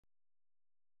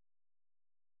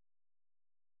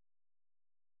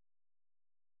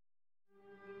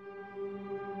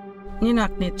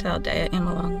Ninak nitel dea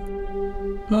imalang.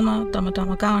 Muma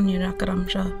tamatama kaun ni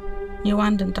rakaramsha.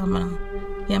 Niwandan tamana.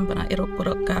 Yambana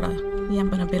irupurukara.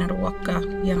 Yambana binarawaka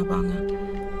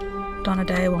yanabanga. Donna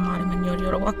dea wamariman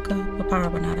yoryurawaka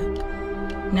paparabanara.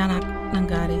 Nyanak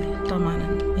nangari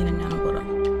tamanan inanyanabura.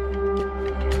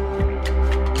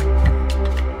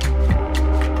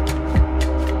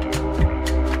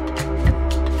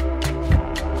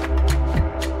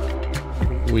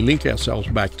 We link ourselves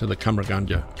back to the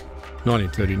Cumragunja,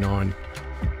 1939,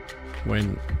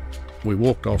 when we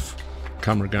walked off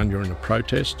Cumragunja in a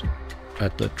protest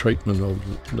at the treatment of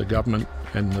the government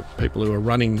and the people who were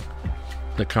running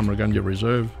the Cumragunja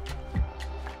Reserve.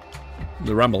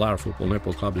 The Rumbalara Football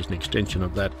Netball Club is an extension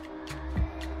of that.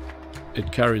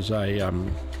 It carries a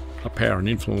power and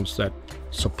influence that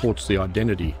supports the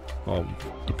identity of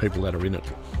the people that are in it,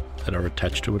 that are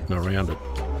attached to it and around it.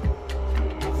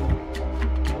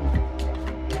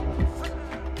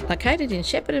 Located in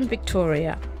Shepparton,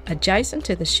 Victoria, adjacent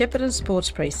to the Shepparton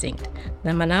Sports Precinct,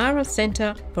 the Munarra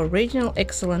Centre for Regional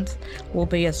Excellence will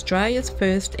be Australia's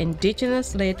first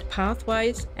Indigenous-led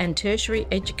pathways and tertiary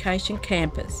education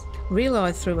campus,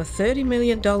 realised through a $30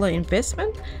 million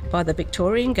investment by the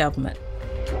Victorian Government.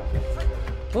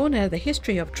 Born out of the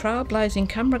history of trailblazing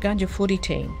Cumragunja footy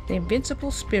team, the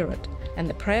invincible spirit and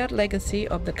the proud legacy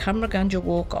of the Cumragunja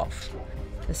Walk-Off,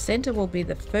 the centre will be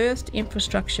the first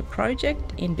infrastructure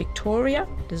project in Victoria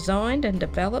designed and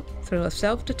developed through a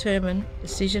self-determined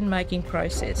decision-making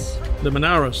process. The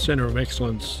Munarra Centre of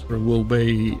Excellence will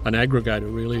be an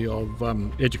aggregator really of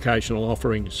educational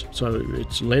offerings. So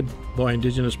it's led by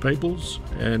Indigenous peoples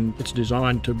and it's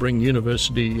designed to bring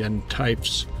university and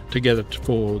TAFEs together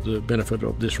for the benefit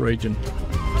of this region.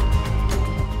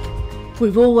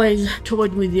 We've always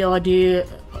toyed with the idea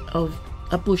of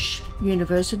a bush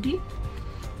university,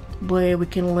 where we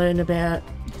can learn about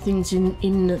things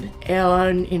in our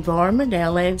own environment, our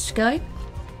landscape.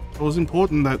 It was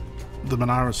important that the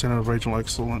Munarra Centre of Regional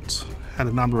Excellence had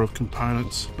a number of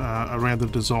components around the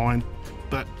design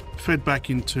that fed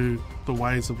back into the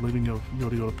ways of living of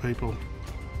Yorta Yorta people.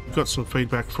 We got some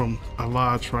feedback from a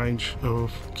large range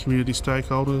of community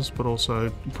stakeholders, but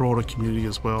also broader community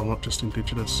as well, not just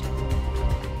Indigenous.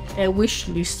 Our wish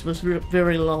list was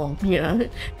very long,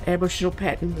 Aboriginal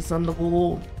patterns on the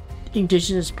wall,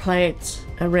 Indigenous plants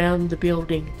around the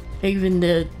building. Even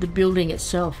the building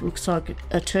itself looks like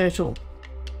a turtle.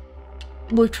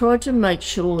 We've tried to make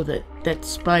sure that that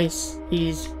space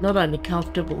is not only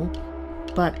comfortable,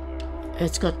 but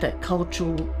it's got that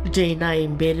cultural DNA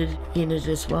embedded in it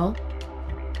as well.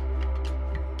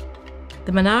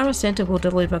 The Munarra Centre will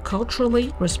deliver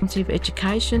culturally responsive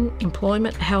education,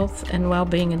 employment, health and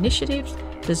wellbeing initiatives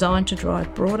designed to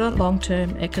drive broader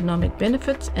long-term economic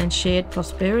benefits and shared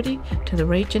prosperity to the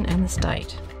region and the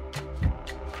state.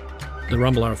 The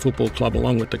Rumbalara Football Club,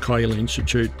 along with the Kaiela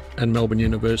Institute and Melbourne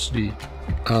University,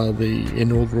 are the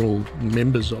inaugural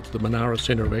members of the Munarra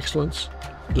Centre of Excellence.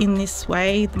 In this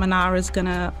way, the Munarra is going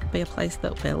to be a place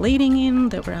that we're leading in,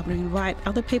 that we're able to invite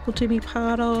other people to be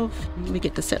part of. We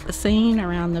get to set the scene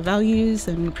around the values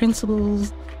and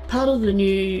principles. Part of the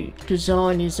new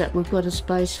design is that we've got a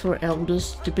space for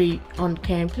elders to be on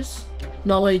campus.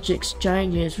 Knowledge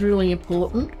exchange is really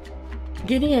important.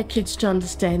 Getting our kids to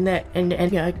understand that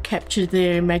and capture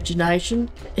their imagination,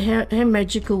 how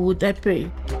magical would that be?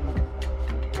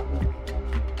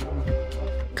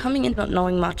 Coming in not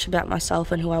knowing much about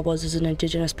myself and who I was as an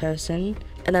Indigenous person,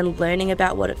 and then learning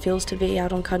about what it feels to be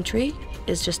out on country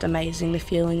is just amazing. The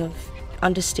feeling of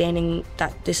understanding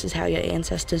that this is how your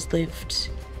ancestors lived.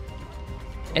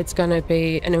 It's going to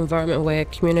be an environment where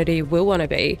community will want to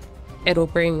be. It'll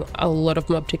bring a lot of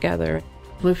mob together.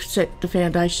 We've set the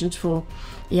foundations for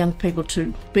young people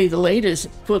to be the leaders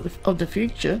of the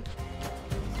future.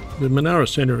 The Munarra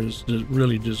Centre is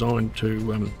really designed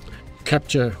to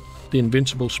capture the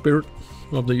invincible spirit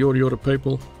of the Yorta Yorta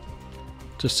people,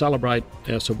 to celebrate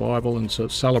our survival and to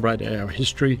celebrate our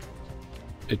history.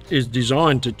 It is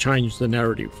designed to change the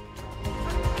narrative